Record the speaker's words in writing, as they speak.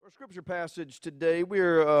Scripture passage today,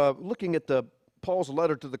 we're looking at Paul's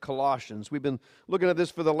letter to the Colossians. We've been looking at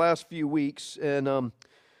this for the last few weeks, and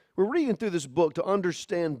we're reading through this book to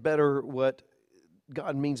understand better what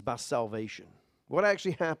God means by salvation. What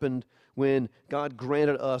actually happened when God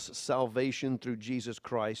granted us salvation through Jesus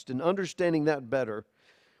Christ. And understanding that better,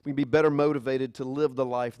 we can be better motivated to live the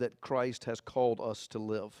life that Christ has called us to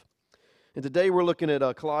live. And today we're looking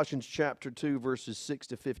at Colossians chapter 2, verses 6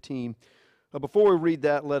 to 15. Before we read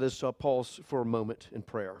that, let us pause for a moment in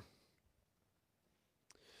prayer.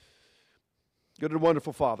 Good and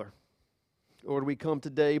wonderful Father, Lord, we come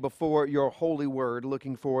today before your holy word,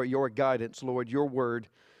 looking for your guidance, Lord, your word,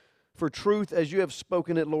 for truth as you have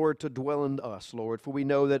spoken it, Lord, to dwell in us, Lord. For we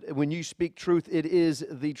know that when you speak truth, it is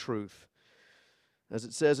the truth. As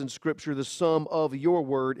it says in Scripture, the sum of your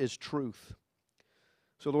word is truth.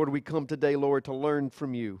 So, Lord, we come today, Lord, to learn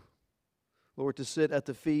from you. Lord, to sit at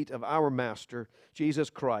the feet of our Master, Jesus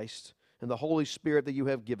Christ, and the Holy Spirit that you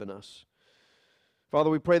have given us. Father,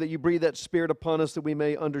 we pray that you breathe that Spirit upon us that we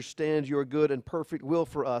may understand your good and perfect will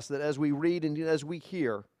for us, that as we read and as we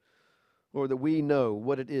hear, Lord, that we know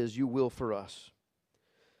what it is you will for us.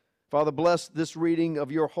 Father, bless this reading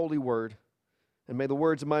of your holy word, and may the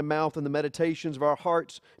words of my mouth and the meditations of our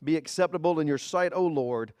hearts be acceptable in your sight, O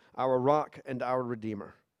Lord, our rock and our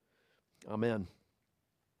Redeemer. Amen.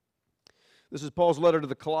 This is Paul's letter to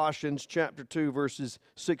the Colossians, chapter 2, verses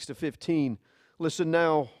 6 to 15. Listen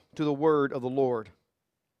now to the word of the Lord.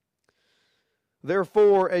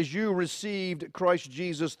 Therefore, as you received Christ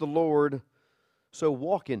Jesus the Lord, so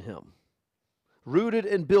walk in him, rooted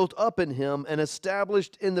and built up in him, and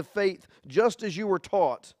established in the faith just as you were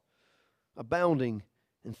taught, abounding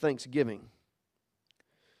in thanksgiving.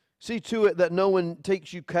 See to it that no one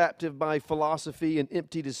takes you captive by philosophy and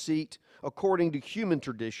empty deceit, according to human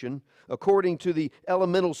tradition, according to the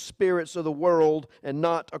elemental spirits of the world, and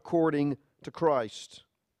not according to Christ.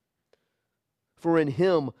 For in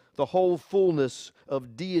him the whole fullness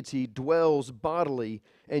of deity dwells bodily,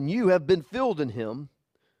 and you have been filled in him,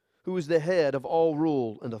 who is the head of all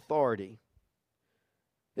rule and authority.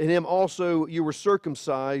 In him also you were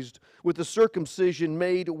circumcised with the circumcision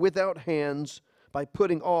made without hands, by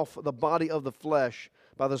putting off the body of the flesh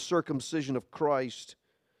by the circumcision of Christ,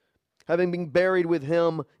 having been buried with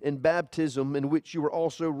him in baptism, in which you were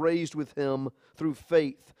also raised with him through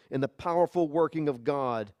faith in the powerful working of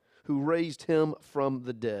God, who raised him from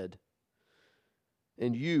the dead.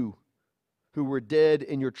 And you, who were dead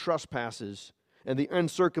in your trespasses and the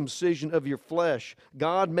uncircumcision of your flesh,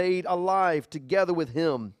 God made alive together with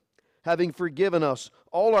him, having forgiven us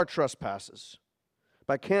all our trespasses,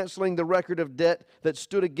 by canceling the record of debt that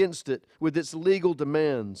stood against it with its legal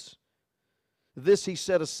demands. This he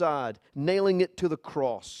set aside, nailing it to the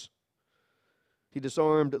cross. He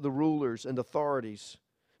disarmed the rulers and authorities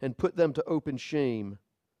and put them to open shame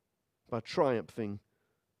by triumphing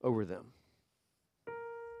over them.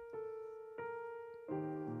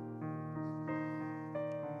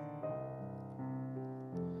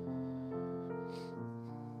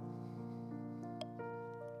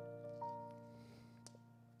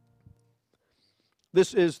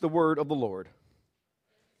 This is the word of the Lord.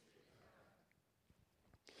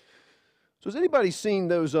 So has anybody seen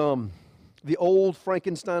those the old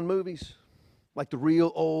Frankenstein movies? Like the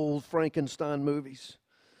real old Frankenstein movies?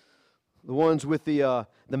 The ones with the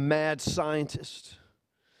mad scientist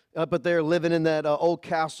up there living in that old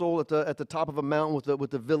castle at the top of a mountain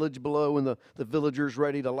with the village below, and the villagers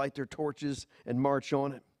ready to light their torches and march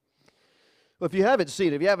on it. Well, if you haven't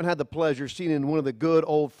seen it, if you haven't had the pleasure of seeing one of the good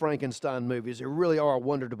old Frankenstein movies, they really are a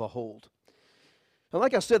wonder to behold. And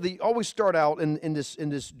like I said, they always start out in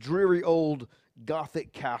this dreary old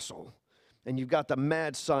Gothic castle. And you've got the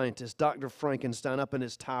mad scientist, Dr. Frankenstein, up in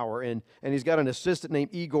his tower. And he's got an assistant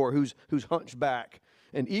named Igor who's hunchback.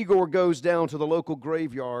 And Igor goes down to the local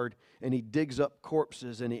graveyard and he digs up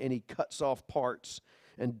corpses and he cuts off parts.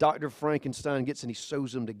 And Dr. Frankenstein gets and he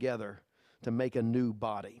sews them together to make a new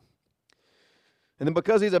body. And then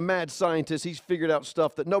because he's a mad scientist, he's figured out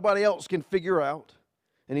stuff that nobody else can figure out.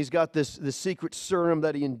 And he's got this secret serum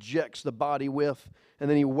that he injects the body with, and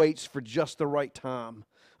then he waits for just the right time,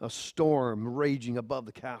 a storm raging above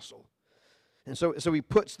the castle. And so he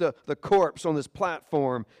puts the corpse on this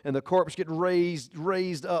platform, and the corpse gets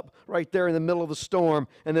raised up right there in the middle of the storm,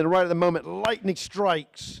 and then right at the moment, lightning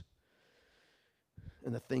strikes,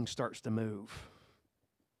 and the thing starts to move.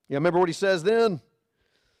 You remember what he says then?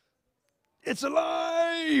 It's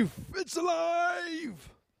alive! It's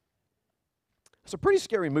alive! It's a pretty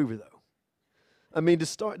scary movie, though. I mean,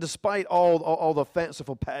 despite all the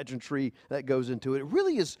fanciful pageantry that goes into it, it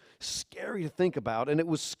really is scary to think about. And it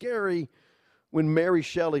was scary when Mary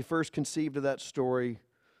Shelley first conceived of that story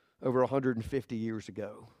over 150 years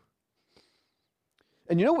ago.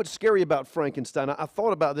 And you know what's scary about Frankenstein? I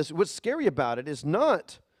thought about this. What's scary about it is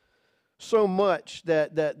not so much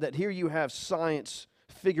that here you have science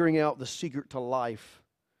figuring out the secret to life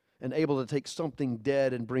and able to take something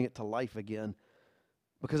dead and bring it to life again,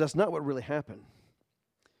 because that's not what really happened.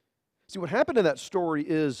 See, what happened in that story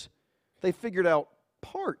is they figured out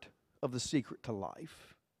part of the secret to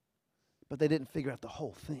life, but they didn't figure out the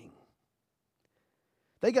whole thing.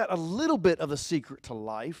 They got a little bit of the secret to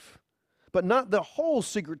life, but not the whole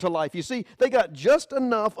secret to life. You see, they got just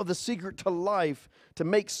enough of the secret to life to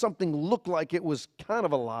make something look like it was kind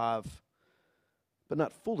of alive, but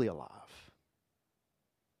not fully alive.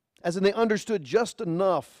 As in, they understood just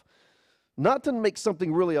enough, not to make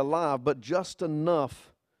something really alive, but just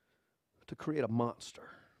enough to create a monster.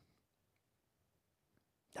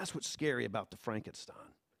 That's what's scary about the Frankenstein.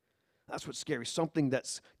 That's what's scary. Something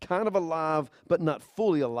that's kind of alive, but not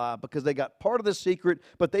fully alive, because they got part of the secret,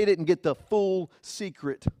 but they didn't get the full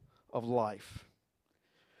secret of life.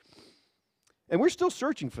 And we're still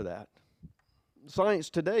searching for that. Science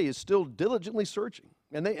today is still diligently searching.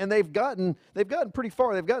 And they've gotten pretty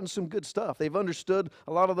far. They've gotten some good stuff. They've understood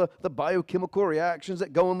a lot of the biochemical reactions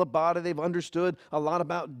that go in the body. They've understood a lot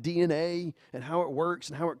about DNA and how it works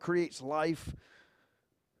and how it creates life.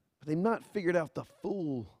 But they've not figured out the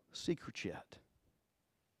full secret yet.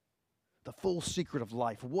 The full secret of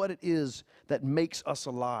life. What it is that makes us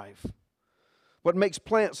alive. What makes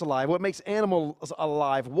plants alive. What makes animals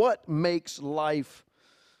alive. What makes life,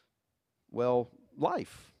 well,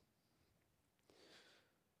 life.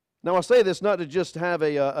 Now, I say this not to just have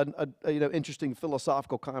a interesting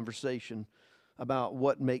philosophical conversation about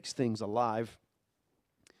what makes things alive.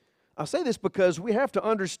 I say this because we have to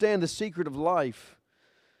understand the secret of life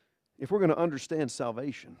if we're going to understand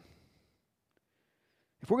salvation.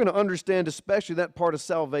 If we're going to understand especially that part of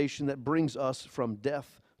salvation that brings us from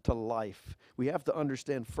death to life, we have to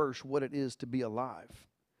understand first what it is to be alive.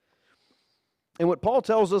 And what Paul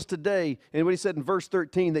tells us today, and what he said in verse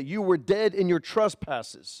 13, that you were dead in your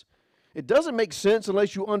trespasses. It doesn't make sense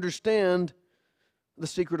unless you understand the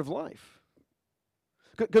secret of life.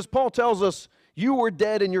 Because Paul tells us, you were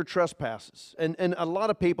dead in your trespasses. And a lot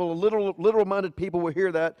of people, literal-minded people will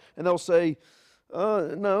hear that, and they'll say,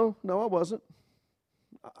 no, I wasn't.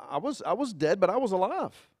 I was dead, but I was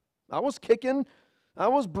alive. I was kicking, I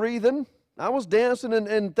was breathing, I was dancing,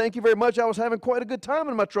 and thank you very much, I was having quite a good time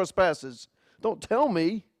in my trespasses. Don't tell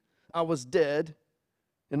me I was dead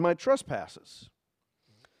in my trespasses.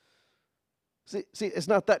 See, it's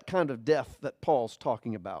not that kind of death that Paul's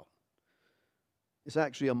talking about. It's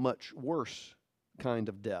actually a much worse kind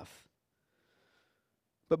of death.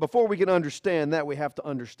 But before we can understand that, we have to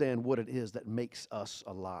understand what it is that makes us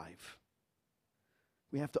alive.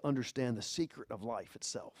 We have to understand the secret of life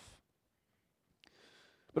itself.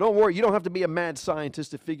 But don't worry, you don't have to be a mad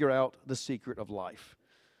scientist to figure out the secret of life.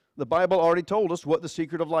 The Bible already told us what the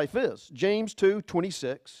secret of life is. James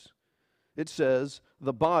 2:26, it says,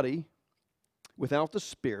 the body without the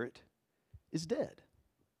spirit is dead.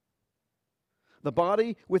 The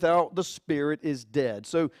body without the spirit is dead.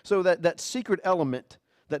 So that secret element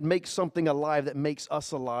that makes something alive, that makes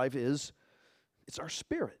us alive, it's our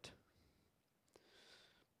spirit.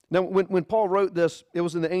 Now, when Paul wrote this, it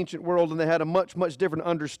was in the ancient world, and they had a much, much different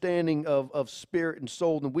understanding of spirit and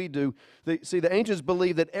soul than we do. The ancients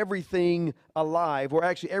believed that everything alive, or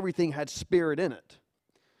actually everything, had spirit in it.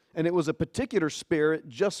 And it was a particular spirit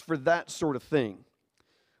just for that sort of thing.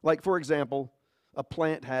 Like, for example, a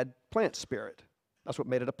plant had plant spirit. That's what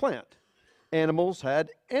made it a plant. Animals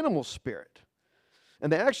had animal spirit.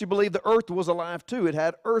 And they actually believed the earth was alive too. It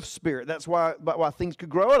had earth spirit. That's why things could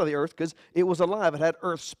grow out of the earth, because it was alive. It had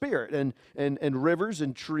earth spirit. And rivers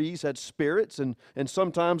and trees had spirits. And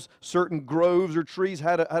sometimes certain groves or trees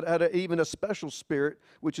had even a special spirit,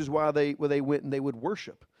 which is why they went and they would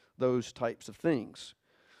worship those types of things.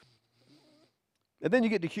 And then you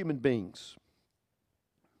get to human beings.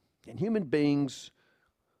 And human beings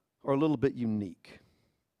are a little bit unique.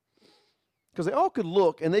 Because they all could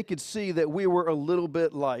look and they could see that we were a little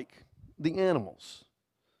bit like the animals.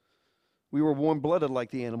 We were warm-blooded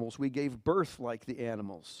like the animals. We gave birth like the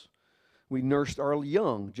animals. We nursed our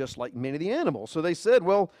young just like many of the animals. So they said,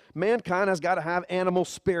 well, mankind has got to have animal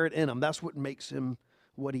spirit in him. That's what makes him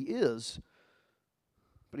what he is.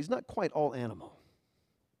 But he's not quite all animal.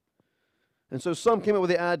 And so some came up with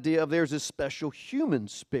the idea of there's this special human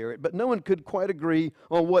spirit, but no one could quite agree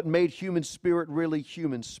on what made human spirit really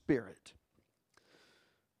human spirit.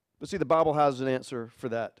 But see, the Bible has an answer for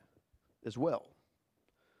that as well.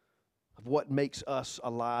 of what makes us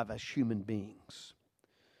alive as human beings.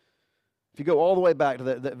 If you go all the way back to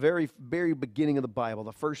that very, very beginning of the Bible,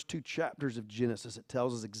 the first 2 chapters of Genesis, it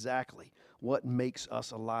tells us exactly what makes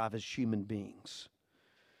us alive as human beings.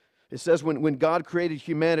 It says when God created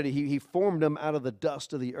humanity, He formed them out of the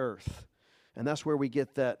dust of the earth. And that's where we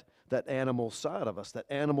get that animal side of us, that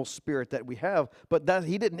animal spirit that we have. But that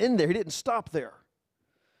He didn't end there. He didn't stop there.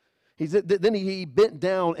 Then he bent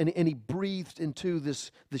down and he breathed into this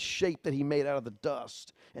shape that He made out of the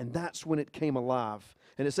dust. And that's when it came alive.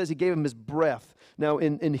 And it says He gave him His breath. Now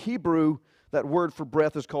in Hebrew, that word for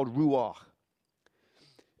breath is called ruach.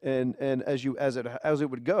 And as it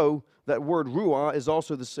would go, that word ruach is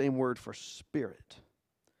also the same word for spirit.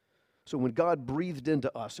 So when God breathed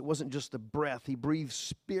into us, it wasn't just the breath. He breathed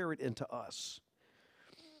spirit into us.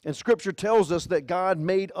 And Scripture tells us that God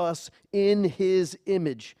made us in His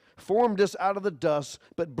image, formed us out of the dust,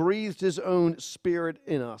 but breathed His own spirit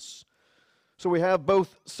in us. So we have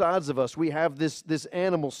both sides of us. We have this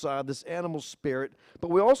animal side, this animal spirit, but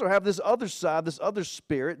we also have this other side, this other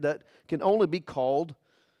spirit that can only be called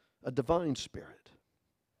a divine spirit.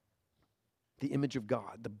 The image of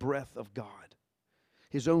God, the breath of God.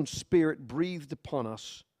 His own spirit breathed upon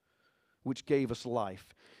us, which gave us life.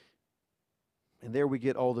 And there we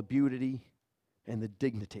get all the beauty and the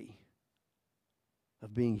dignity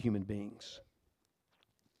of being human beings.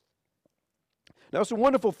 Now, it's a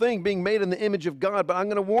wonderful thing being made in the image of God, but I'm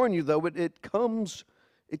going to warn you, though, it comes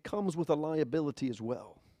with a liability as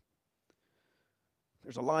well.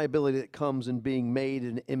 There's a liability that comes in being made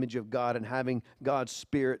in the image of God and having God's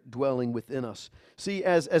Spirit dwelling within us. See,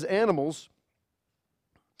 as animals,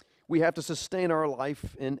 we have to sustain our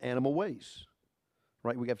life in animal ways,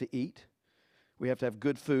 right? We have to eat. We have to have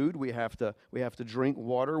good food. We have to drink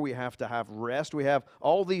water. We have to have rest. We have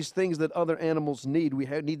all these things that other animals need. We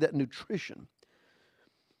need that nutrition,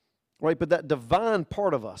 right? But that divine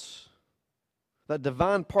part of us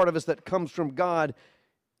that comes from God,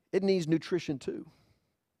 it needs nutrition too.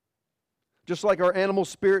 Just like our animal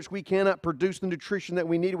spirits, we cannot produce the nutrition that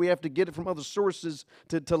we need. We have to get it from other sources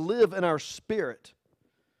to live in our spirit.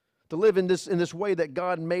 To live in this way that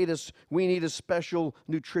God made us, we need a special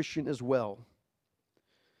nutrition as well.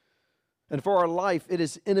 And for our life, it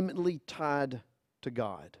is intimately tied to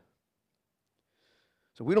God.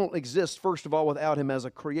 So we don't exist, first of all, without Him as a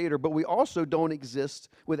creator, but we also don't exist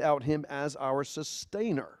without Him as our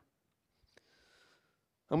sustainer.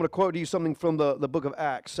 I'm going to quote to you something from the book of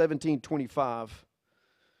Acts, 17:25.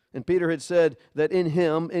 And Peter had said that in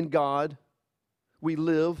Him, in God, we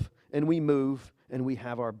live and we move and we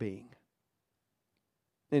have our being.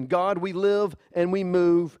 In God we live and we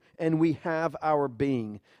move and we have our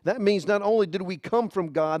being. That means not only did we come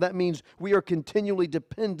from God, that means we are continually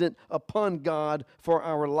dependent upon God for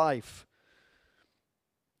our life.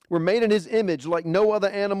 We're made in His image like no other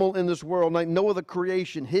animal in this world, like no other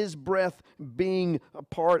creation. His breath being a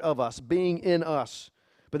part of us, being in us.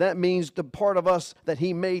 But that means the part of us that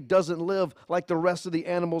He made doesn't live like the rest of the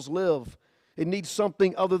animals live. It needs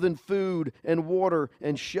something other than food and water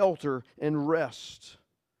and shelter and rest.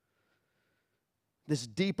 This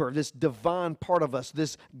deeper, this divine part of us,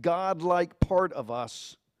 this God-like part of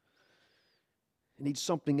us, it needs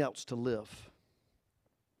something else to live.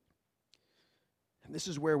 And this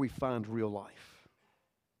is where we find real life.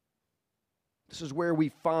 This is where we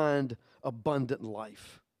find abundant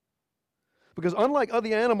life. Because unlike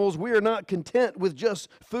other animals, we are not content with just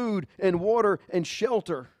food and water and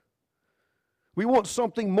shelter. We want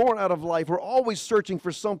something more out of life. We're always searching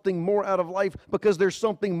for something more out of life because there's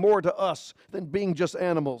something more to us than being just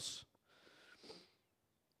animals.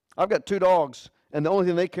 I've got 2 dogs, and the only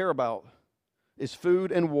thing they care about is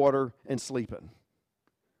food and water and sleeping.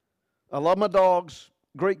 I love my dogs,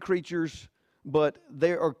 great creatures, but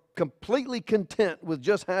they are completely content with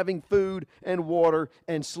just having food and water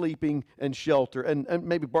and sleeping and shelter and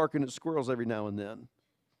maybe barking at squirrels every now and then.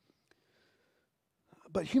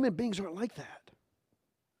 But human beings aren't like that.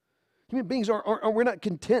 Human beings we're not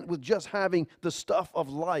content with just having the stuff of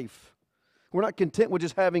life. We're not content with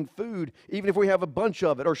just having food, even if we have a bunch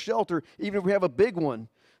of it, or shelter, even if we have a big one.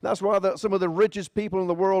 That's why some of the richest people in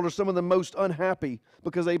the world are some of the most unhappy,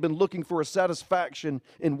 because they've been looking for a satisfaction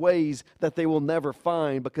in ways that they will never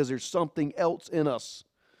find, because there's something else in us.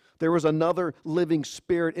 There is another living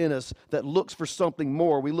spirit in us that looks for something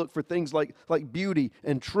more. We look for things like beauty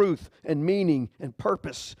and truth and meaning and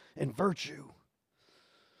purpose and virtue.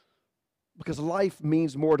 Because life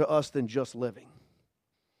means more to us than just living.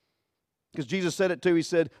 Because Jesus said it too. He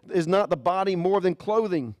said, "Is not the body more than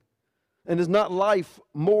clothing? And is not life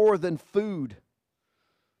more than food?"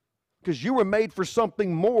 Because you were made for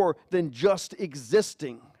something more than just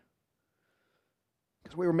existing.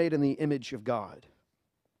 Because we were made in the image of God.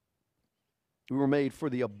 We were made for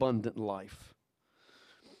the abundant life.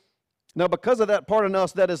 Now, because of that part in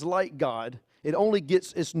us that is like God, it only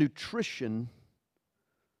gets its nutrition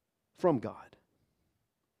from God.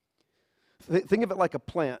 Think of it like a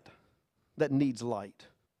plant that needs light.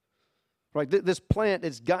 Right? This plant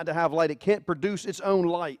has got to have light. It can't produce its own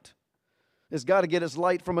light. It's got to get its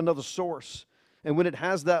light from another source. And when it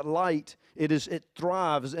has that light, it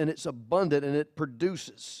thrives and it's abundant and it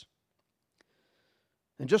produces.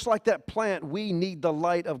 And just like that plant, we need the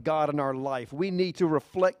light of God in our life. We need to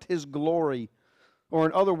reflect His glory. Or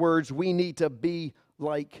in other words, we need to be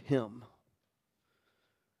like Him.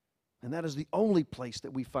 And that is the only place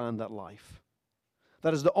that we find that life.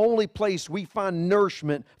 That is the only place we find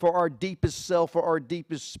nourishment for our deepest self, for our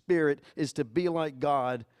deepest spirit, is to be like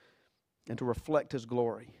God and to reflect His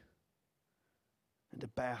glory and to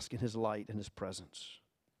bask in His light and His presence.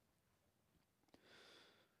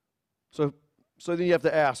 So then you have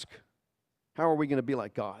to ask, how are we going to be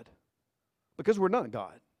like God? Because we're not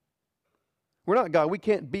God. We're not God. We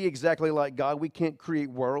can't be exactly like God. We can't create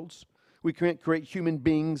worlds. We can't create human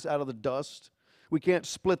beings out of the dust. We can't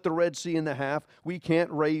split the Red Sea in half. We can't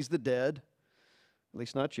raise the dead, at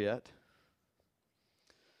least not yet.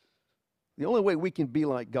 The only way we can be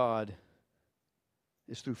like God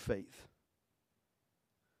is through faith.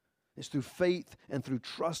 It's through faith and through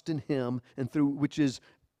trust in Him, and through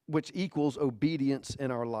which equals obedience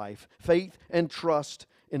in our life. Faith and trust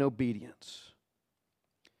in obedience.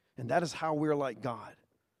 And that is how we're like God.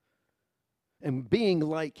 And being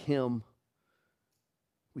like Him,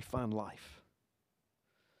 we find life.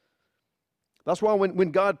 That's why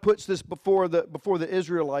when God puts this before the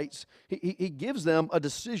Israelites, He gives them a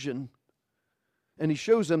decision, and He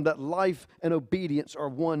shows them that life and obedience are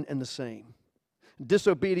one and the same.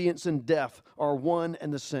 Disobedience and death are one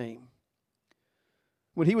and the same.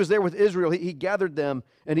 When He was there with Israel, He gathered them,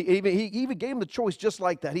 and He even gave them the choice just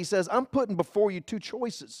like that. He says, I'm putting before you two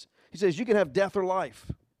choices. He says, you can have death or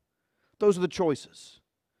life. Those are the choices.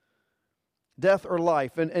 Death or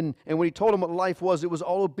life. And when He told them what life was, it was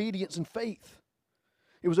all obedience and faith.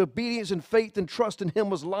 It was obedience and faith and trust in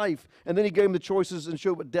Him was life. And then He gave them the choices and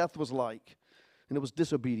showed what death was like. And it was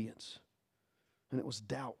disobedience. And it was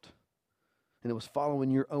doubt. And it was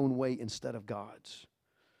following your own way instead of God's.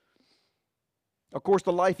 Of course,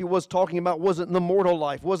 the life He was talking about wasn't the mortal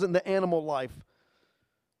life, wasn't the animal life.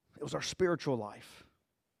 It was our spiritual life.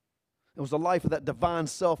 It was the life of that divine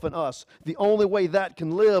self in us. The only way that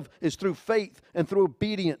can live is through faith and through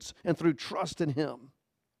obedience and through trust in Him.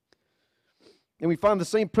 And we find the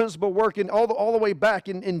same principle working all the way back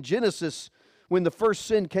in Genesis when the first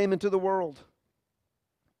sin came into the world.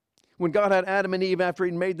 When God had Adam and Eve after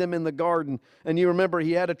He made them in the garden. And you remember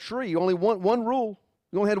He had a tree. Only one rule.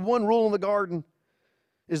 He only had one rule in the garden.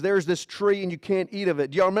 Is there's this tree and you can't eat of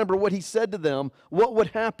it. Do y'all remember what He said to them? What would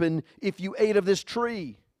happen if you ate of this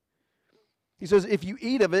tree? He says, if you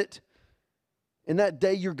eat of it, in that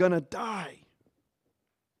day you're going to die.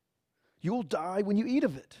 You'll die when you eat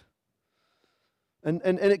of it. And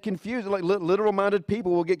it confuses, like literal-minded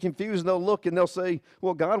people will get confused and they'll look and they'll say,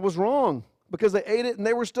 well, God was wrong because they ate it and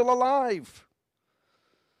they were still alive.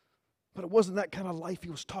 But it wasn't that kind of life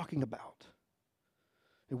He was talking about.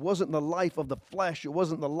 It wasn't the life of the flesh. It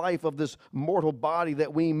wasn't the life of this mortal body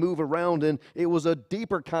that we move around in. It was a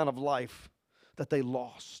deeper kind of life that they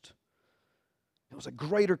lost. It was a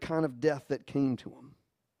greater kind of death that came to them.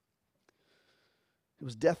 It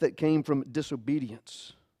was death that came from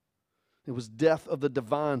disobedience. It was death of the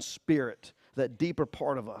divine spirit, that deeper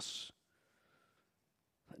part of us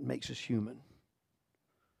that makes us human,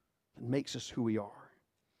 that makes us who we are.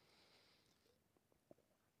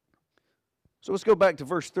 So let's go back to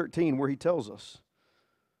verse 13 where He tells us,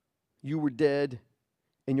 you were dead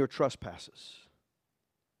in your trespasses.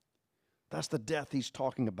 That's the death He's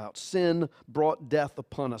talking about. Sin brought death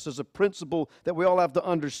upon us. There's a principle that we all have to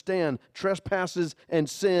understand. Trespasses and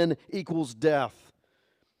sin equals death.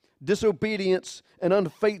 Disobedience and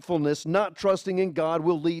unfaithfulness, not trusting in God,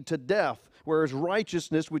 will lead to death. Whereas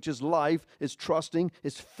righteousness, which is life, is trusting,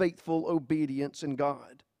 is faithful obedience in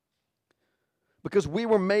God. Because we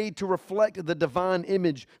were made to reflect the divine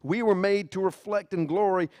image. We were made to reflect in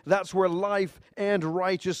glory. That's where life and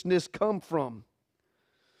righteousness come from.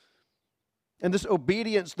 And this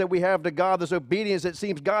obedience that we have to God, this obedience that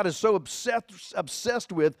seems God is so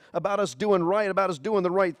obsessed with about us doing right, about us doing the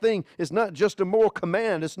right thing, it's not just a moral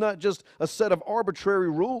command. It's not just a set of arbitrary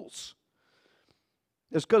rules.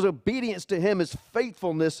 It's because obedience to Him is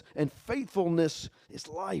faithfulness, and faithfulness is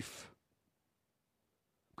life.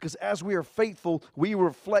 Because as we are faithful, we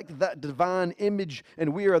reflect that divine image,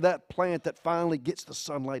 and we are that plant that finally gets the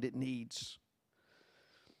sunlight it needs.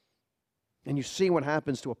 And you see what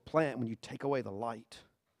happens to a plant when you take away the light.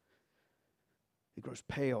 It grows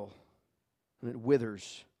pale, and it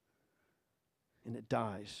withers, and it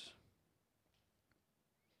dies.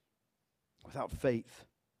 Without faith,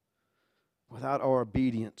 without our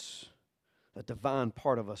obedience, that divine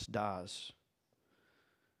part of us dies.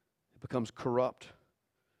 It becomes corrupt.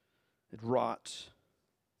 It rots.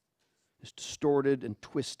 It's distorted and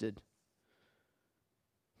twisted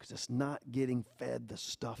because it's not getting fed the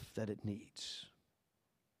stuff that it needs.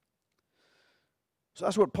 So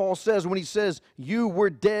that's what Paul says when he says, you were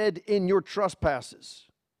dead in your trespasses.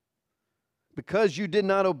 Because you did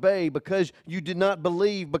not obey, because you did not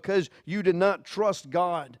believe, because you did not trust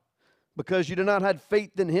God, because you did not have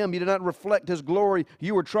faith in Him, you did not reflect His glory,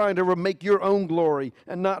 you were trying to make your own glory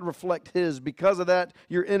and not reflect His. Because of that,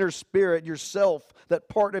 your inner spirit, yourself, that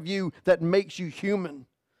part of you that makes you human,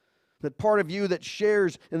 that part of you that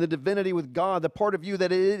shares in the divinity with God, the part of you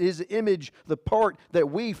that is His image, the part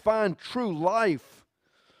that we find true life,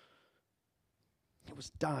 it was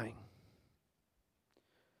dying.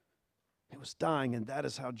 It was dying, and that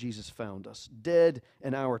is how Jesus found us, dead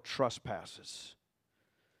in our trespasses.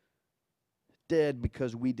 Dead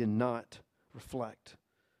because we did not reflect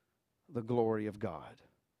the glory of God.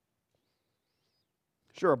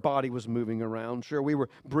 Sure, our body was moving around. Sure, we were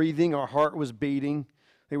breathing. Our heart was beating.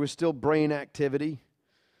 There was still brain activity,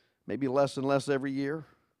 maybe less and less every year.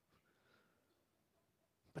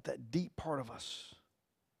 But that deep part of us,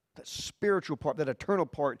 that spiritual part, that eternal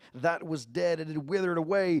part, that was dead. It had withered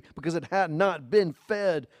away because it had not been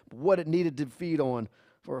fed what it needed to feed on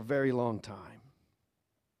for a very long time.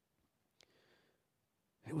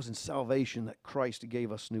 It was in salvation that Christ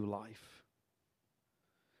gave us new life.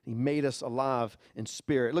 He made us alive in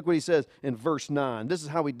spirit. Look what he says in verse 9. This is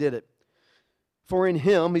how he did it. For in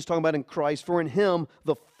Him, he's talking about in Christ, for in Him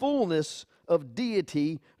the fullness of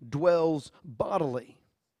deity dwells bodily.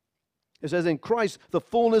 It says in Christ the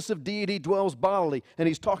fullness of deity dwells bodily. And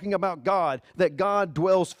he's talking about God, that God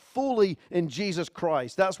dwells fully in Jesus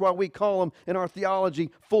Christ. That's why we call Him in our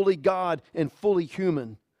theology fully God and fully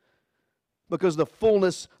human. Because the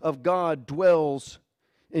fullness of God dwells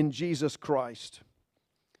in Jesus Christ.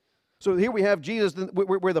 So here we have Jesus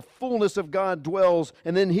where the fullness of God dwells.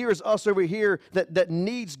 And then here's us over here that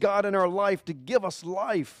needs God in our life to give us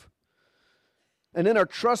life. And in our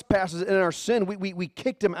trespasses and in our sin, we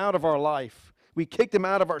kicked Him out of our life. We kicked Him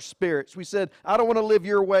out of our spirits. We said, I don't want to live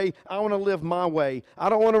your way. I want to live my way. I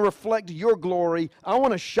don't want to reflect your glory. I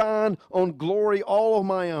want to shine on glory all of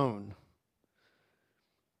my own.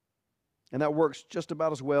 And that works just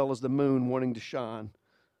about as well as the moon wanting to shine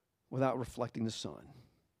without reflecting the sun.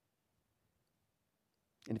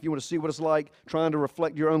 And if you want to see what it's like trying to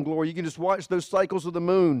reflect your own glory, you can just watch those cycles of the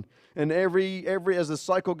moon. And every as the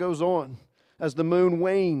cycle goes on, as the moon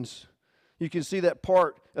wanes, you can see that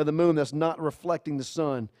part of the moon that's not reflecting the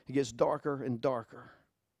sun. It gets darker and darker.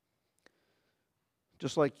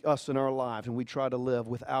 Just like us in our lives, and we try to live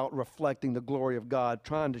without reflecting the glory of God,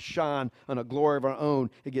 trying to shine on a glory of our own,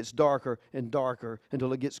 it gets darker and darker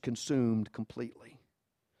until it gets consumed completely.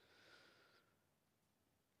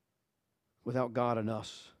 Without God in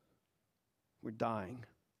us, we're dying.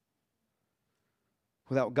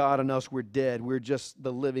 Without God in us, we're dead. We're just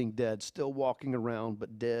the living dead, still walking around,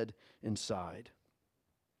 but dead inside.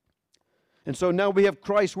 And so now we have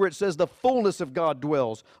Christ where it says the fullness of God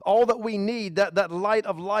dwells. All that we need, that light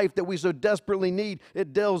of life that we so desperately need,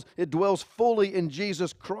 it dwells fully in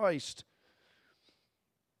Jesus Christ.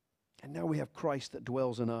 And now we have Christ that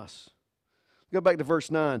dwells in us. Go back to verse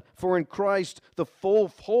 9. For in Christ the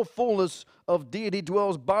whole fullness of deity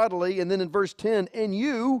dwells bodily. And then in verse 10, and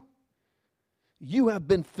you have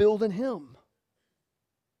been filled in Him.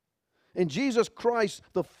 In Jesus Christ,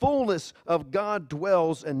 the fullness of God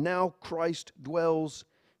dwells, and now Christ dwells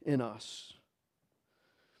in us.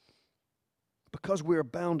 Because we are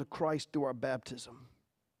bound to Christ through our baptism.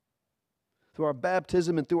 Through our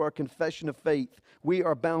baptism and through our confession of faith, we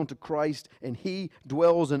are bound to Christ, and He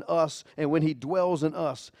dwells in us. And when He dwells in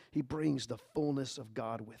us, He brings the fullness of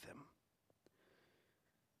God with Him.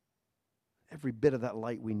 Every bit of that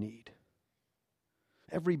light we need.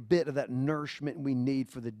 Every bit of that nourishment we need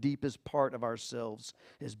for the deepest part of ourselves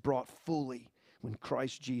is brought fully when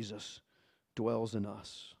Christ Jesus dwells in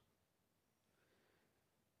us.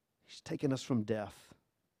 He's taken us from death,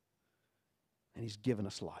 and He's given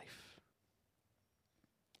us life.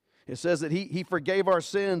 It says that He forgave our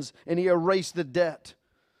sins, and He erased the debt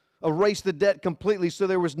erased the debt completely, so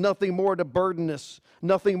there was nothing more to burden us,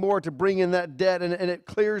 nothing more to bring in that debt, and it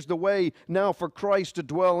clears the way now for Christ to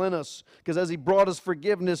dwell in us, because as He brought us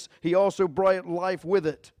forgiveness, He also brought life with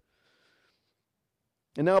it.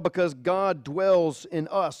 And now because God dwells in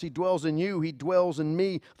us, He dwells in you, He dwells in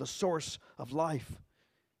me, the source of life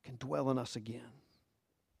can dwell in us again.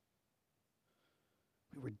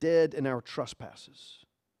 We were dead in our trespasses,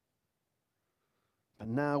 but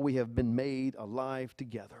now we have been made alive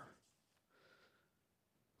together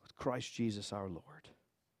with Christ Jesus our Lord.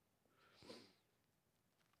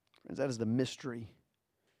 Friends, that is the mystery.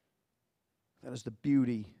 That is the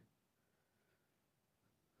beauty.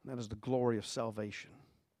 That is the glory of salvation.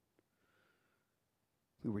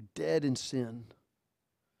 We were dead in sin,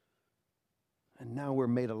 and now we're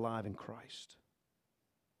made alive in Christ.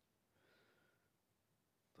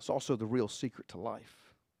 It's also the real secret to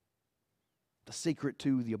life. The secret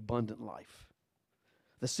to the abundant life.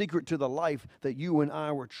 The secret to the life that you and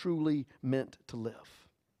I were truly meant to live.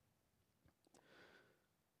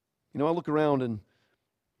 You know, I look around, and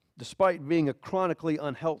despite being a chronically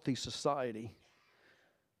unhealthy society,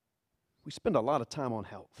 we spend a lot of time on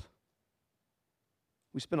health.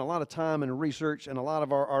 We spend a lot of time in research and a lot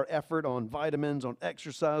of our effort on vitamins, on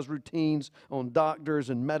exercise routines, on doctors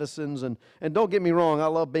and medicines. And don't get me wrong, I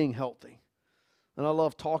love being healthy. And I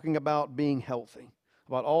love talking about being healthy,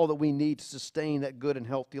 about all that we need to sustain that good and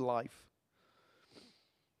healthy life.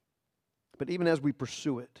 But even as we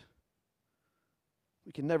pursue it,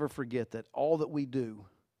 we can never forget that all that we do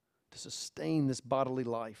to sustain this bodily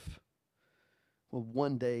life will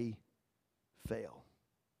one day fail.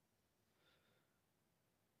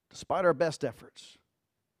 Despite our best efforts,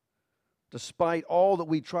 despite all that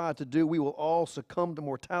we try to do, we will all succumb to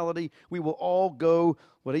mortality. We will all go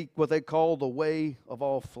what they call the way of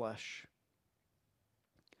all flesh.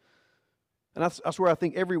 And that's where I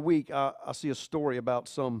think every week I see a story about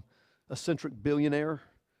some eccentric billionaire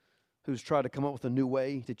who's tried to come up with a new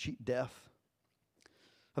way to cheat death.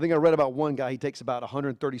 I think I read about one guy, he takes about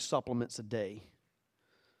 130 supplements a day.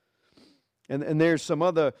 And there's some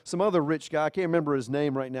other rich guy, I can't remember his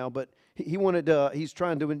name right now, but he's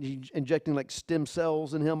trying to injecting like stem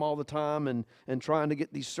cells in him all the time and trying to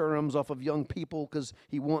get these serums off of young people because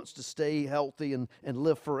he wants to stay healthy and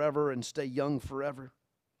live forever and stay young forever.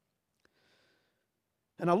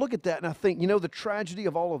 And I look at that and I think, you know, the tragedy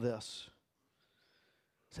of all of this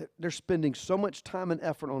is that they're spending so much time and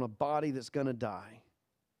effort on a body that's going to die,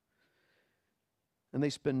 and they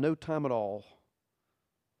spend no time at all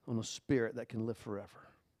on a spirit that can live forever.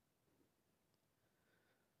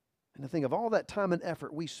 And to think of all that time and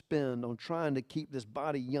effort we spend on trying to keep this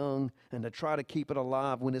body young and to try to keep it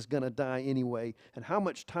alive when it's going to die anyway, and how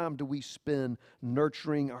much time do we spend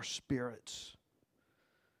nurturing our spirits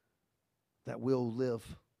that will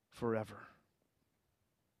live forever?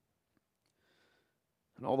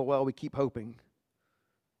 And all the while we keep hoping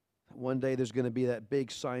that one day there's going to be that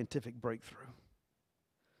big scientific breakthrough.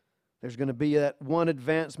 There's going to be that one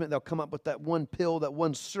advancement. They'll come up with that one pill, that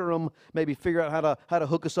one serum, maybe figure out how to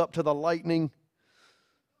hook us up to the lightning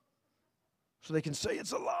so they can say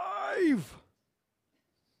it's alive.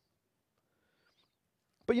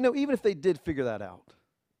 But you know, even if they did figure that out,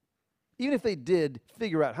 even if they did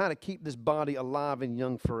figure out how to keep this body alive and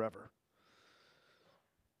young forever,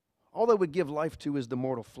 all they would give life to is the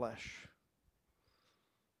mortal flesh.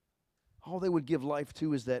 All they would give life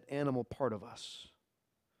to is that animal part of us.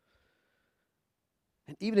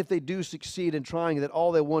 And even if they do succeed in trying that,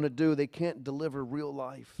 all they want to do, they can't deliver real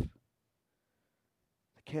life.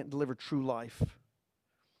 They can't deliver true life.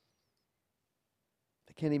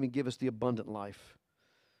 They can't even give us the abundant life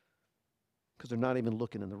because they're not even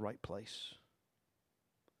looking in the right place.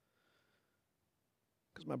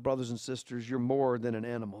 Because my brothers and sisters, you're more than an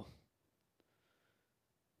animal.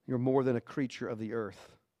 You're more than a creature of the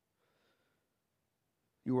earth.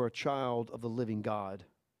 You are a child of the living God.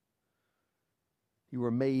 You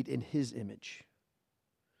were made in His image.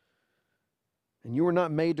 And you were not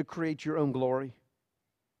made to create your own glory.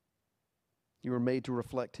 You were made to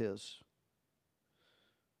reflect His.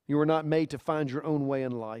 You were not made to find your own way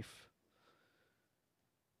in life.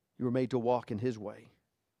 You were made to walk in His way.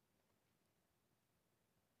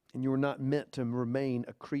 And you were not meant to remain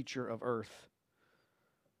a creature of earth,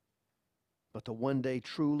 but to one day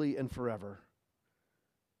truly and forever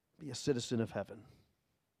be a citizen of heaven.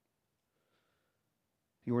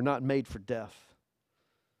 You were not made for death.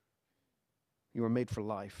 You were made for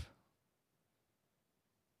life.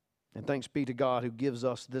 And thanks be to God who gives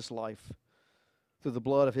us this life through the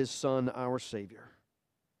blood of His Son, our Savior.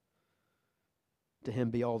 To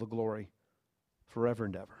Him be all the glory forever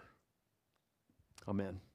and ever. Amen.